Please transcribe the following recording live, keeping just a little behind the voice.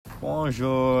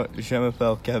Bonjour, je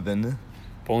m'appelle Kevin.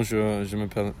 Bonjour, je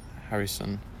m'appelle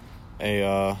Harrison. Et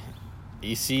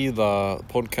ici, le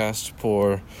podcast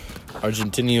pour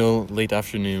Argentinio Late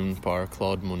Afternoon par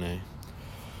Claude Monet.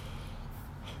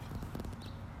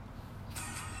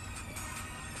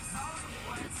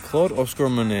 Claude Oscar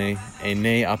Monet est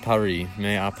né à Paris,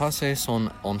 mais a passé son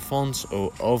enfance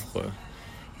au Havre,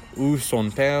 où son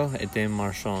père était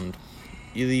marchand.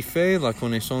 Il y fait la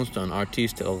connaissance d'un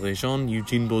artiste de la région,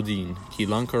 Eugène Boudin, qui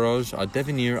l'encourage à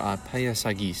devenir un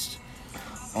paysagiste.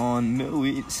 En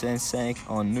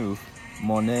 1859,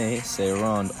 Monet se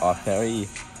rend à Paris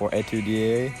pour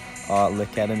étudier à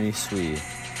l'Académie Suisse,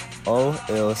 où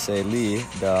il se lie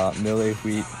de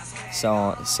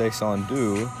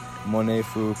 1862. Monet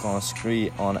fut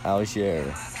conscrit en Algérie.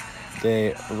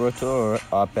 De retour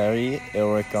à Paris, il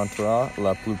rencontra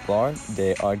la plupart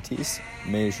des artistes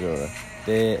majeurs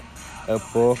de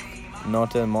l'époque,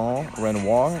 notamment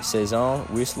Renoir, Cézanne,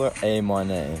 Whistler et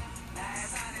Monet.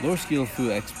 Lorsqu'il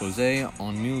fut exposé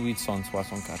en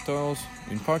 1874,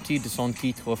 une partie de son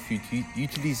titre fut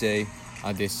utilisée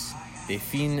à des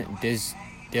fins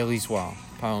dérisoires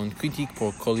par un critique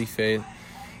pour qualifier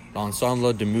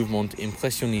l'ensemble du mouvement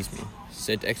impressionnisme.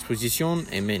 Cette exposition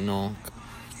est maintenant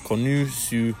connue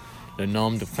sous le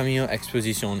nom de première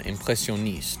exposition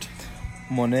impressionniste.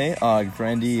 Monet a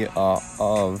grandi à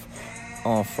Havre,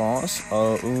 en France,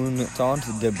 où une tante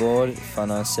d'abord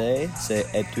finançait ses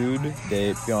études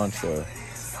de peinture.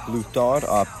 Plus tard,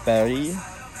 à Paris,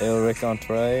 il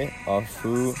rencontrait et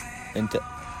fut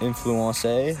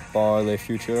influencé par les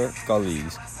futurs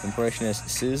collègues impressionnistes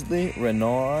Sisley,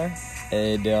 Renoir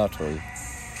et Déatry.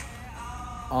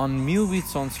 En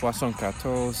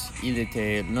 1874, il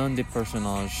était l'un des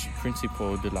personnages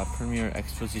principaux de la première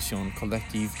exposition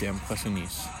collective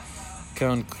d'impressionnistes,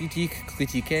 qu'un critique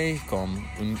critiquait comme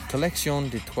une collection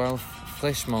de toiles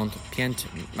fraîchement peintes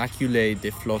maculées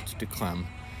de flottes de crème.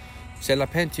 C'est la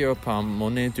peinture par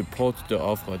Monet du porte de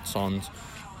Havre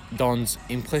dans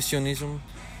impressionnisme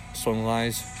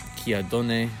Sunrise qui a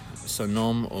donné son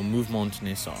nom au mouvement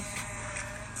naissant.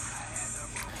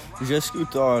 Jusqu'au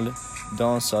tard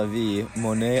dans sa vie,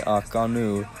 Monet a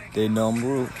connu de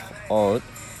nombreux hauts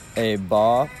et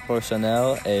bas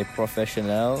personnels et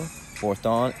professionnels.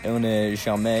 Pourtant, il n'a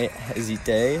jamais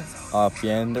hésité à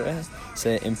peindre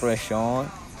ses impressions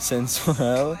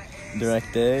sensuelles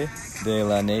directes de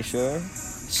la nature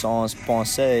sans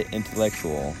pensée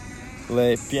intellectuelle.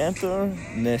 Les peintures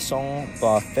ne sont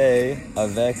pas faits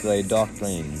avec les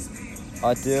doctrines,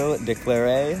 a-t-il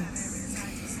déclaré.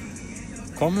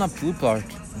 Comme la plupart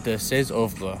de ses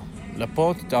œuvres, le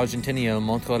portrait d'Argentinio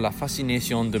montre la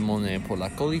fascination de Monet pour la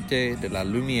qualité de la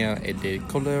lumière et des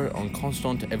couleurs en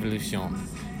constante évolution,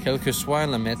 quelle que soit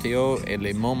la météo et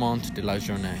les moments de la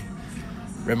journée.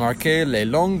 Remarquez les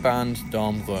longues bandes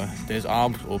d'ombre des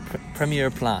arbres au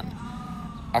premier plan.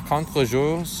 À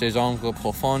contre-jour, ces ombres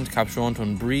profondes capturent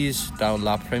une brise dans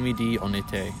l'après-midi en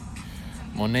été.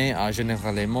 Monet a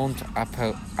généralement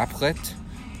apprête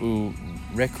ou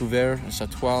recouvert sa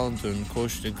toile d'une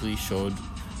couche de gris chaude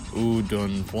ou d'un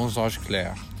bronzage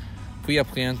clair, puis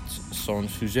apprend son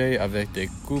sujet avec des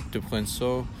coupes de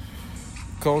pinceau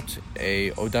courtes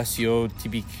et audacieux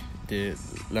typiques de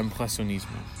l'impressionnisme.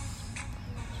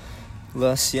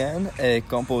 La sienne est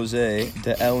composée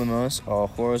d'éléments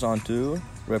horizontaux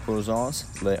représentant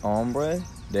les ombres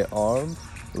des arbres,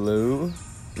 l'eau,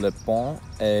 le pont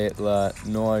et la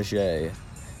noyer.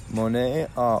 Monet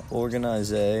a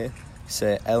organisé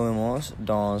ces éléments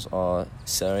dans une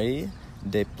série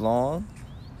de plans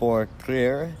pour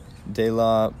créer de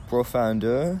la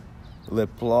profondeur, les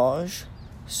plages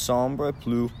sombres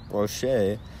plus proches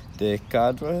des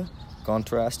cadres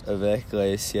contrastent avec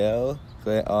les ciels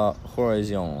clairs à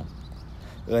horizon.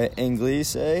 Les Anglais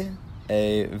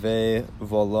avaient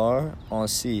volé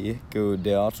ainsi que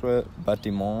d'autres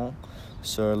bâtiments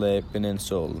sur les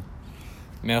péninsules.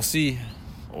 Merci.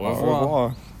 Au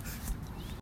revoir.